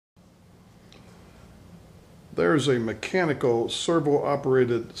There's a mechanical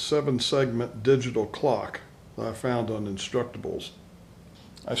servo-operated 7-segment digital clock that I found on Instructables.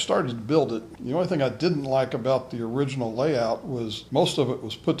 I started to build it. The only thing I didn't like about the original layout was most of it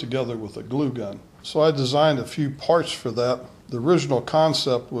was put together with a glue gun. So I designed a few parts for that. The original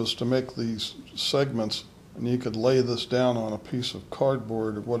concept was to make these segments, and you could lay this down on a piece of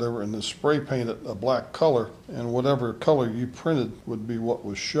cardboard or whatever and then spray paint it a black color, and whatever color you printed would be what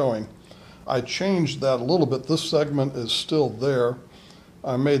was showing. I changed that a little bit. This segment is still there.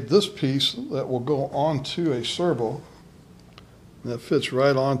 I made this piece that will go onto a servo. That fits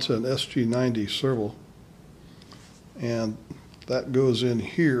right onto an SG90 servo. And that goes in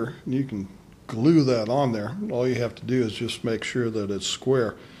here, and you can glue that on there. All you have to do is just make sure that it's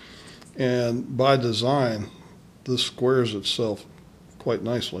square. And by design, this squares itself quite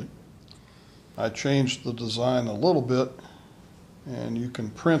nicely. I changed the design a little bit, and you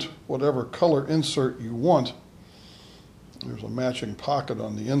can print whatever color insert you want. There's a matching pocket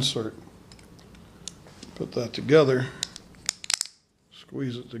on the insert. Put that together,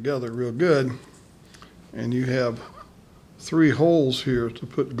 squeeze it together real good, and you have 3 holes here to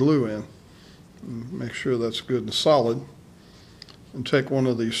put glue in. And make sure that's good and solid. And take one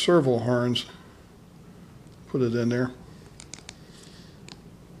of these servo horns, put it in there.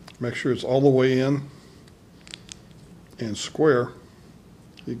 Make sure it's all the way in and square.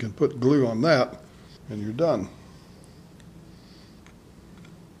 You can put glue on that and you're done.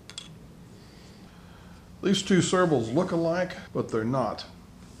 These 2 servos look alike, but they're not.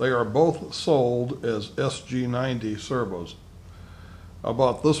 They are both sold as SG90 servos. I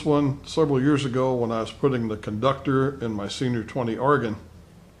bought this one several years ago when I was putting the conductor in my Senior 20 organ,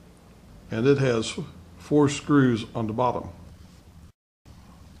 and it has 4 screws on the bottom.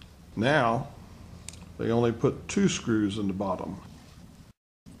 Now they only put 2 screws in the bottom.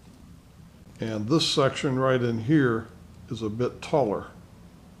 And this section right in here is a bit taller.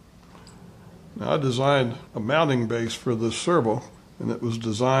 Now I designed a mounting base for this servo, and it was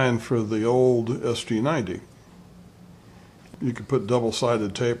designed for the old SG90. You could put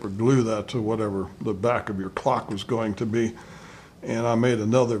double-sided tape or glue that to whatever the back of your clock was going to be. And I made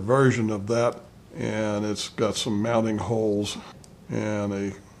another version of that, and it's got some mounting holes and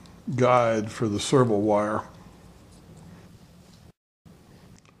a guide for the servo wire.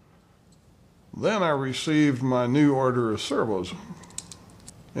 Then I received my new order of servos,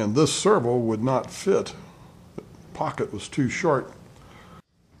 and this servo would not fit. The pocket was too short.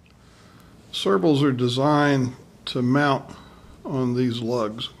 Servos are designed to mount on these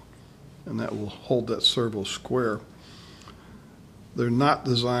lugs, and that will hold that servo square. They're not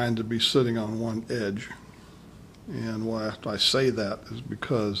designed to be sitting on one edge. And why I say that is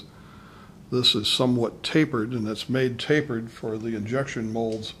because this is somewhat tapered, and it's made tapered for the injection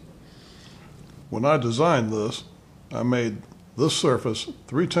molds. When I designed this, I made this surface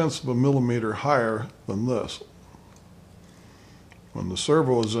 3/10 of a millimeter higher than this. When the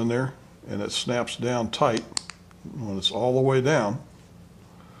servo is in there and it snaps down tight, when it's all the way down,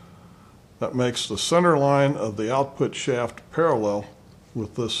 that makes the center line of the output shaft parallel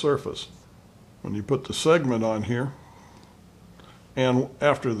with this surface. When you put the segment on here, and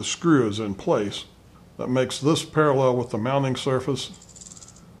after the screw is in place, that makes this parallel with the mounting surface.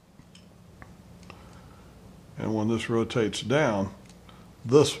 And when this rotates down,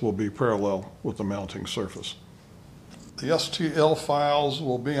 this will be parallel with the mounting surface. The STL files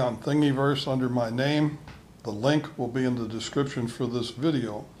will be on Thingiverse under my name. The link will be in the description for this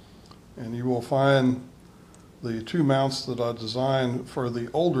video. And you will find the 2 mounts that I designed for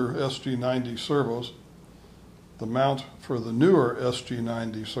the older SG90 servos, the mount for the newer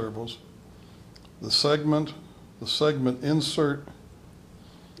SG90 servos, the segment insert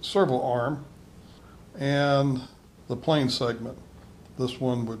servo arm, and the plain segment. This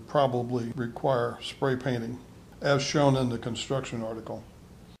one would probably require spray painting, as shown in the construction article.